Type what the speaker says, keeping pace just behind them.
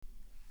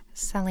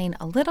Selling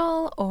a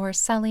little or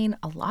selling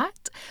a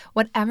lot?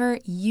 Whatever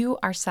you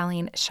are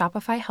selling,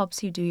 Shopify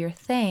helps you do your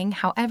thing,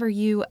 however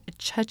you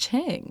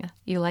cha-ching.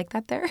 You like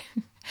that there?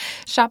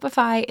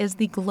 Shopify is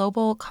the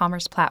global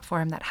commerce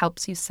platform that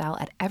helps you sell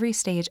at every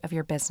stage of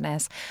your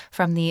business,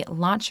 from the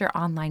launch your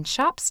online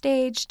shop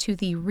stage to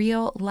the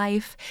real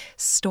life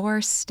store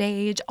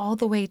stage, all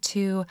the way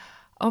to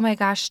oh my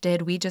gosh,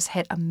 did we just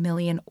hit 1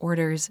 million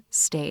orders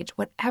stage?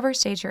 Whatever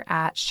stage you're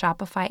at,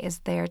 Shopify is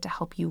there to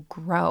help you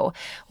grow.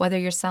 Whether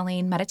you're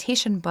selling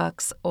meditation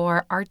books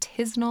or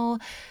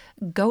artisanal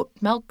goat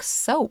milk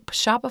soap,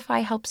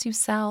 Shopify helps you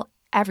sell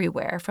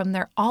everywhere, from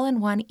their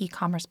all-in-one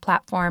e-commerce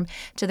platform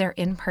to their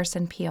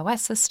in-person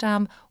POS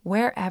system.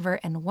 Wherever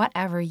and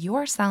whatever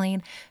you're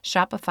selling,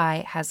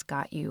 Shopify has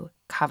got you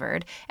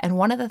covered. And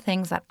one of the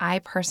things that I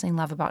personally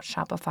love about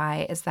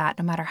Shopify is that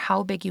no matter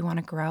how big you want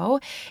to grow,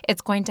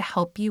 it's going to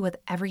help you with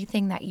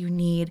everything that you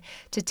need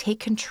to take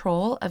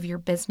control of your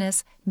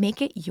business,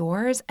 make it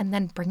yours, and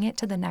then bring it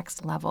to the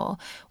next level,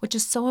 which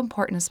is so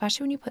important,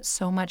 especially when you put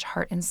so much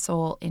heart and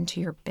soul into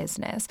your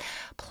business.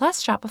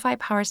 Plus, Shopify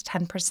powers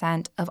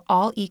 10% of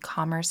all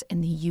e-commerce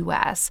in the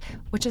US,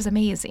 which is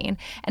amazing.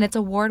 And its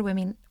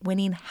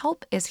award-winning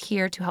help is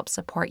here to help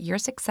support your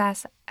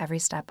success every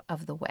step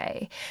of the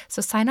way.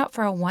 So sign up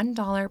for a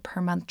 $1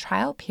 per month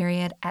trial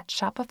period at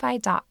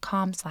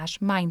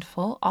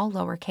shopify.com/mindful, all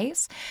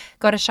lowercase.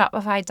 Go to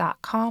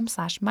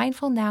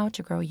shopify.com/mindful now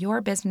to grow your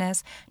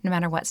business no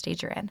matter what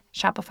stage you're in.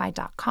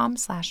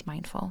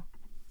 Shopify.com/mindful.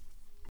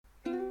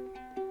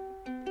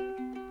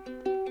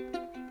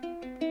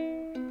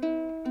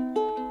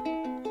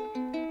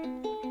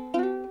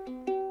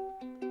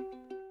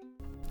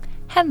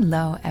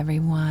 Hello,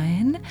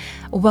 everyone.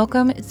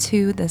 Welcome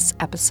to this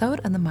episode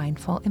of the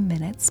Mindful in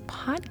Minutes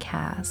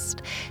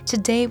podcast.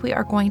 Today, we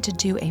are going to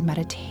do a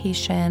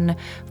meditation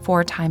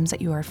for times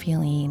that you are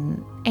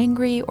feeling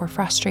angry or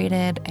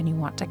frustrated and you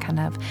want to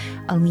kind of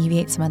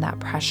alleviate some of that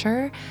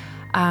pressure.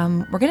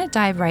 We're going to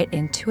dive right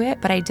into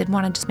it, but I did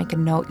want to just make a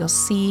note. You'll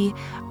see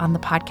on the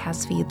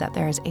podcast feed that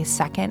there is a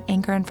second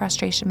anger and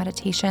frustration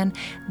meditation.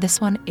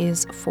 This one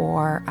is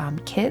for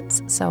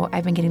kids. So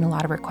I've been getting a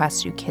lot of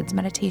requests to do kids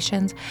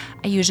meditations.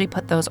 I usually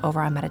put those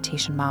over on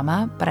Meditation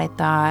Mama, but I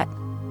thought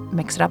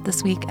mix it up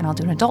this week and I'll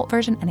do an adult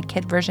version and a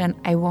kid version.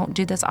 I won't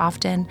do this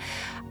often,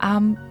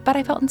 but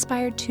I felt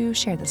inspired to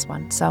share this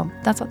one. So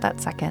that's what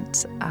that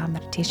second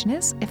meditation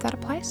is, if that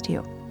applies to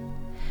you.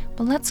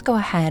 But let's go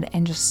ahead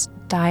and just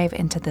dive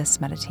into this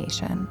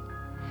meditation.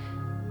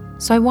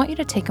 So I want you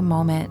to take a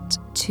moment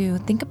to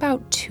think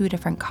about 2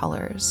 different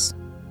colors.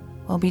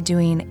 We'll be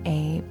doing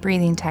a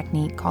breathing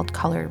technique called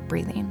color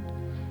breathing.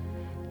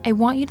 I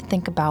want you to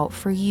think about,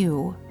 for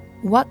you,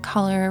 what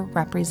color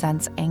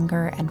represents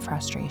anger and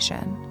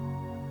frustration.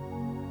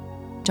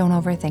 Don't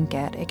overthink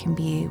it. It can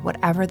be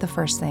whatever the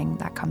first thing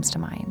that comes to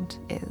mind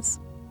is.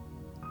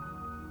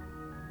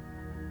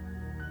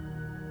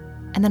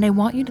 And then I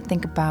want you to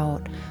think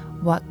about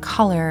what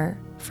color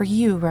for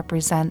you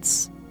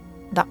represents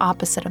the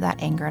opposite of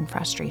that anger and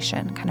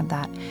frustration, kind of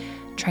that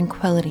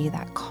tranquility,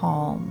 that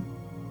calm,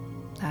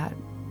 that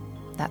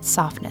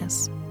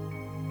softness.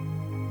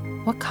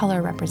 What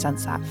color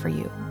represents that for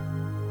you?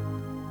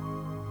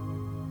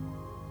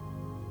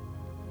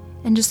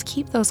 And just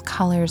keep those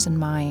colors in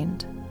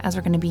mind as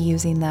we're going to be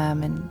using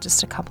them in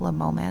just a couple of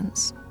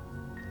moments.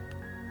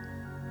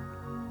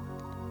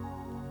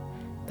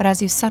 But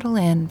as you settle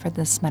in for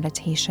this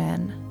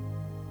meditation,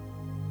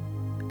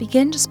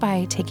 begin just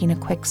by taking a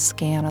quick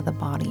scan of the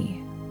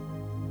body.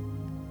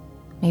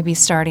 Maybe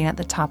starting at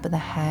the top of the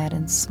head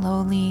and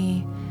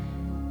slowly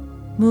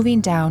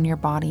moving down your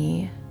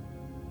body.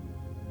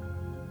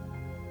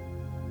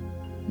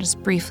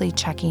 Just briefly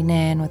checking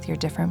in with your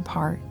different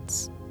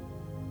parts.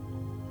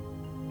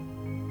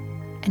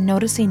 And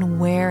noticing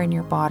where in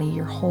your body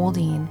you're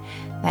holding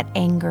that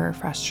anger or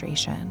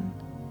frustration.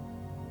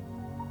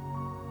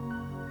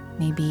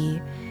 Maybe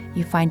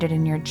you find it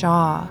in your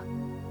jaw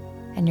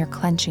and you're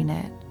clenching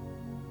it.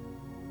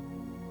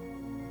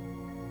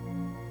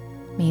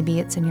 Maybe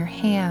it's in your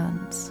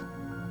hands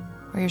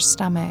or your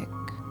stomach.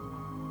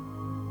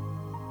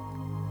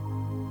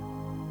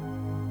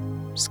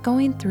 Just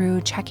going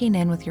through, checking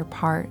in with your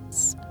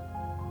parts.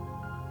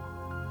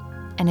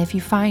 And if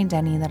you find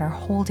any that are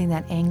holding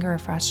that anger or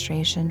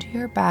frustration, do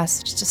your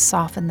best to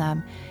soften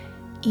them,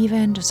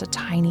 even just a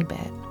tiny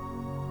bit.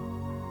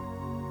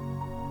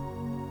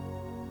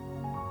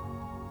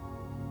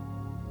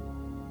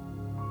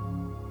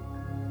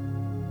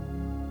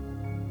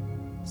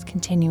 Just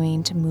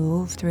continuing to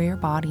move through your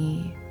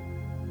body.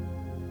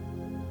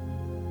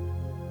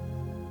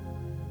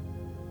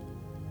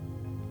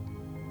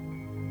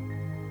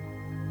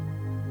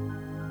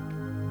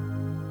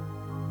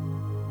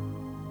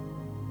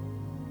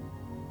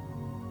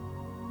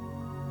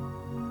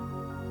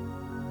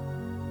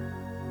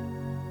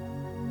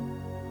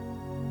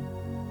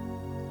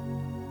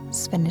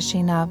 Just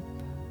finishing up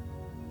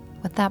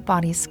with that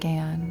body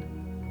scan.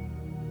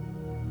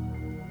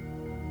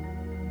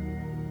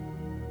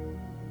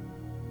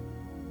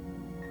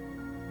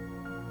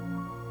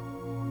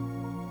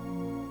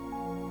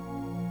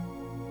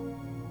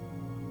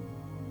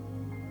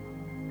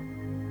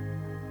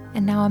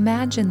 And now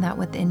imagine that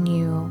within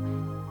you,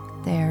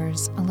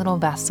 there's a little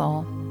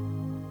vessel.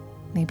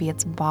 Maybe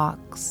it's a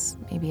box,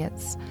 maybe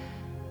it's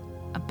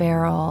a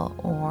barrel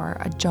or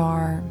a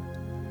jar,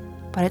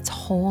 but it's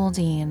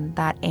holding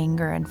that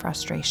anger and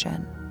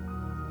frustration.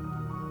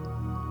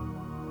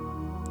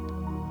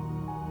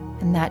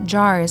 And that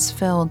jar is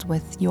filled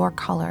with your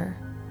color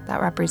that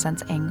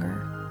represents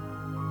anger.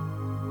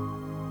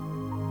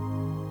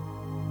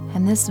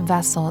 And this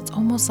vessel, it's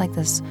almost like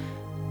this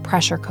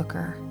pressure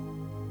cooker.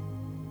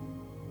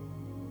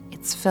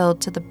 It's filled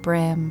to the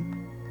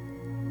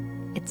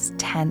brim. It's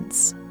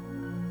tense.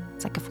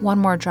 It's like if one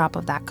more drop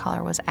of that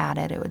color was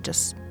added, it would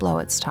just blow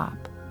its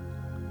top.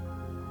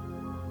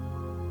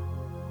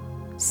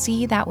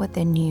 See that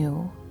within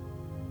you,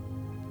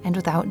 and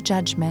without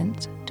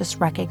judgment,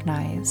 just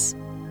recognize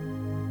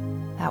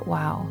that,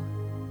 wow,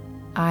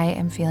 I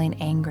am feeling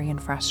angry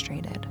and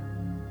frustrated,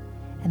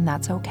 and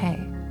that's okay.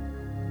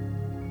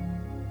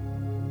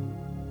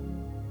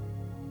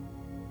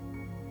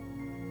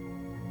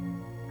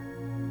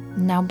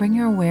 Now bring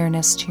your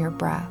awareness to your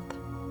breath.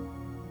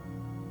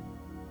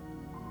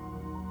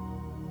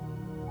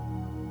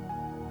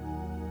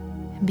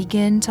 And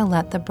begin to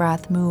let the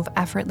breath move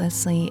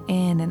effortlessly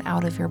in and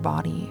out of your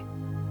body.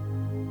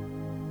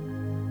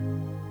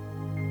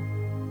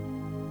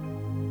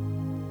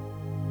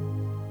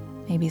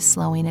 Maybe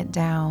slowing it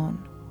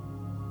down,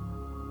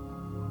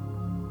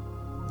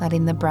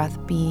 letting the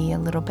breath be a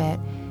little bit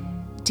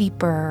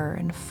deeper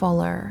and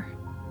fuller.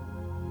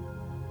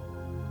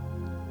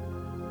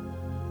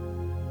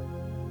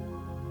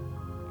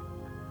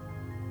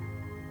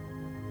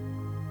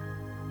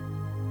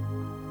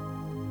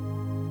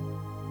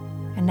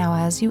 And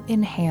now as you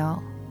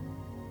inhale,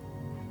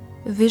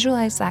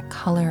 visualize that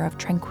color of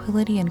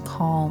tranquility and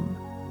calm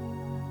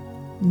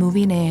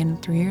moving in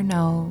through your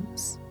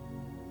nose,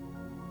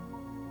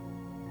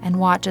 and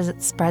watch as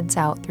it spreads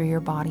out through your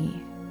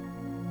body,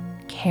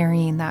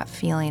 carrying that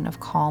feeling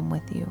of calm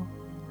with you.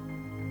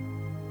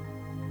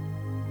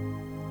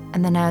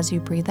 And then as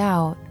you breathe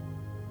out,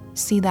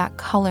 see that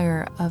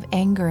color of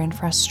anger and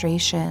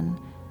frustration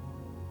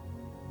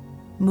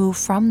move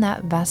from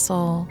that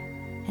vessel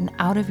and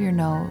out of your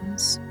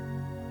nose,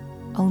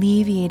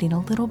 alleviating a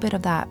little bit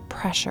of that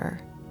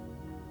pressure.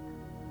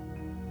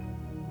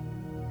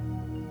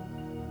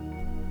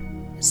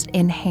 Just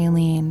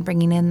inhaling,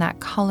 bringing in that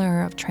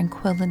color of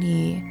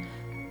tranquility,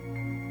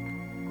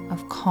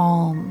 of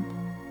calm,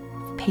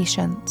 of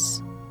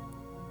patience.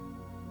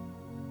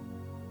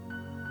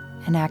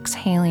 And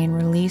exhaling,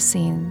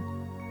 releasing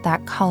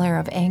that color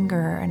of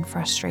anger and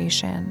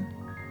frustration.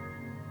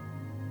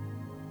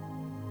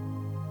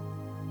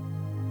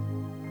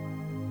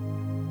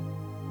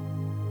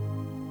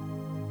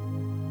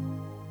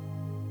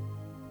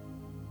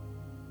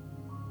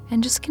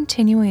 And just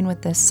continuing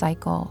with this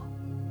cycle,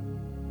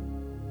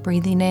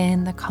 breathing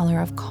in the color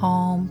of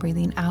calm,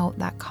 breathing out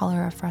that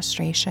color of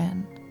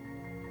frustration.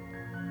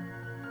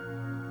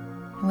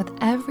 And with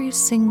every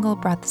single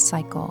breath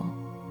cycle,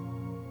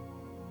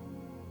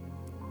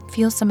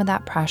 feel some of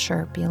that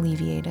pressure be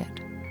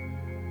alleviated.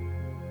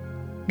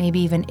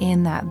 Maybe even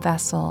in that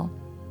vessel,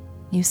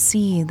 you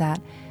see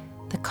that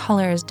the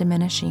color is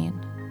diminishing.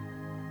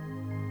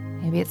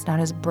 Maybe it's not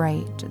as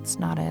bright, it's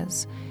not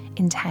as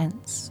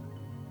intense.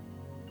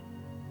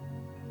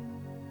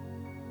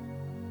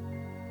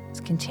 It's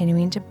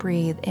continuing to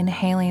breathe,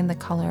 inhaling the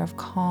color of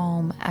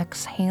calm,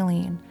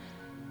 exhaling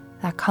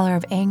that color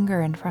of anger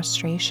and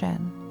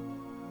frustration.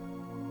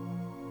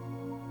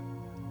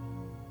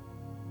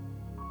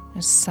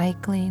 Just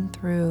cycling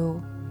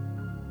through,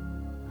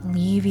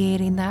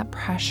 alleviating that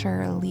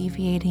pressure,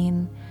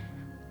 alleviating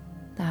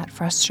that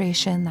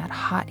frustration, that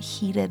hot,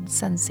 heated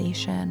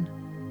sensation,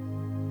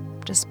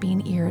 just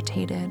being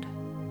irritated.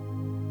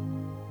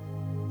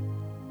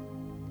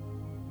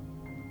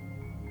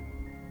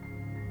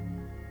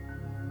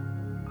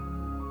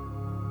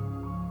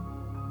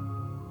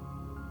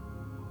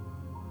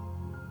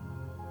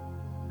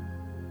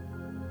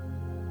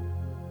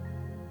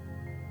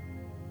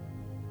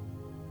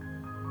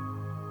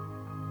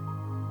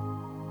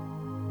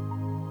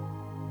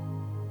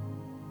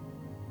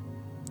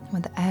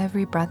 With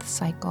every breath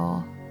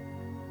cycle,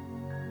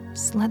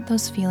 just let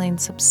those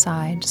feelings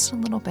subside just a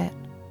little bit.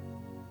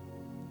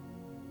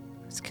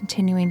 Just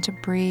continuing to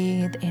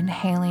breathe,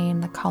 inhaling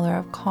the color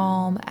of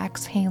calm,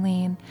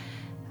 exhaling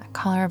that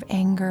color of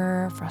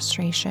anger,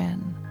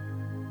 frustration.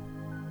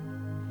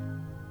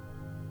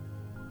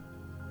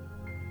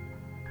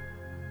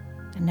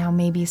 And now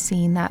maybe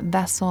seeing that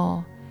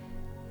vessel,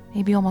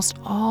 maybe almost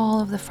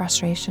all of the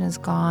frustration is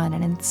gone,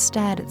 and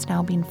instead it's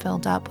now being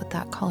filled up with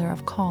that color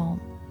of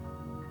calm.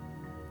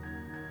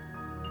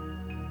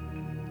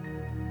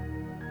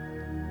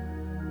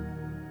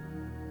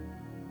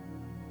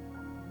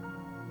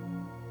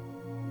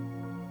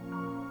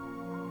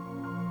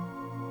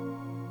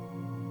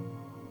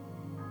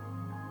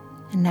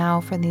 And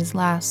now for these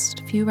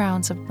last few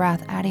rounds of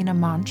breath, adding a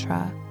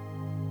mantra.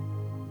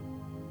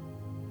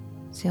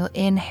 So you'll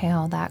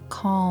inhale that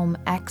calm,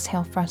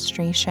 exhale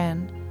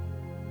frustration.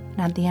 And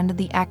at the end of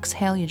the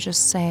exhale, you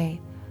just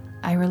say,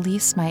 I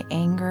release my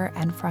anger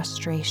and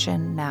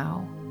frustration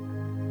now.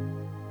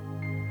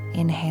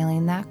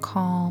 Inhaling that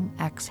calm,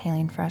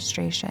 exhaling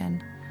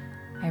frustration.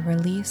 I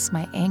release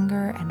my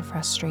anger and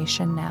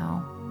frustration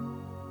now.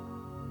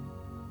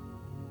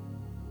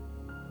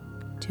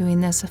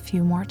 Doing this a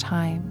few more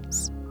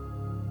times.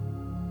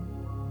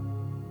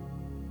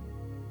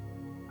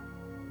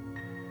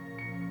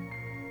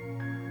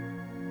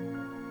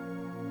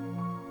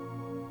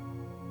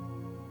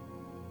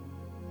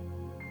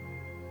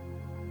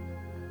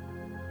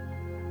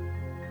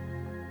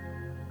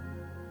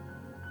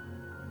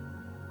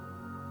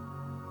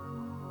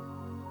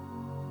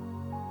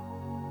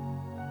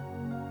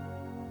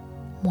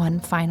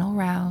 One final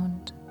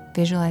round,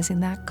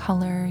 visualizing that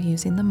color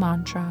using the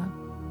mantra.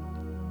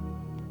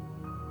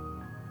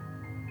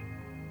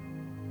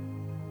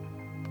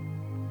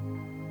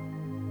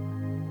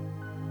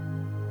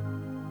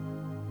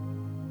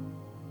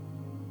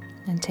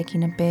 And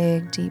taking a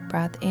big deep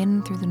breath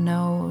in through the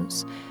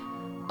nose.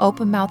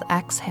 Open mouth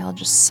exhale,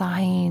 just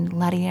sighing,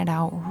 letting it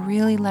out,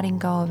 really letting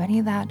go of any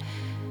of that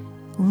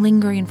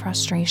lingering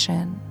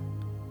frustration.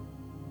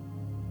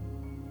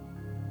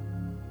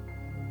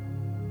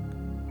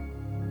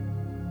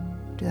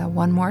 Do that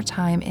one more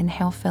time.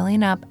 Inhale,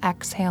 filling up.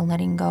 Exhale,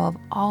 letting go of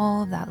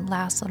all of that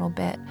last little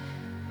bit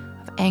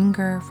of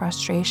anger,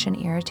 frustration,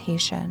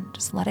 irritation.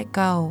 Just let it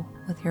go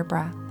with your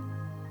breath.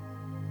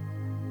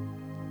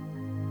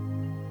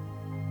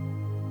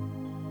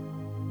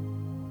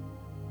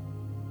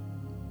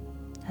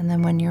 And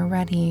then when you're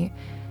ready,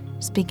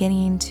 just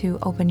beginning to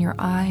open your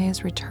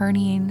eyes,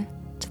 returning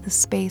to the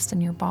space in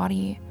your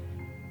body,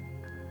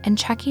 and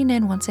checking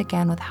in once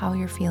again with how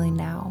you're feeling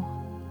now.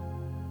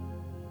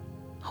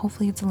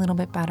 Hopefully it's a little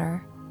bit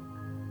better.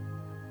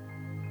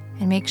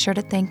 And make sure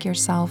to thank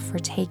yourself for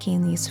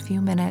taking these few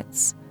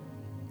minutes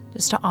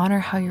just to honor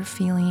how you're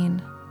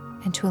feeling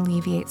and to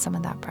alleviate some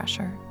of that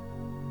pressure.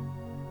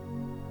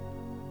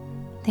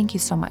 Thank you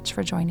so much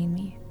for joining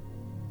me.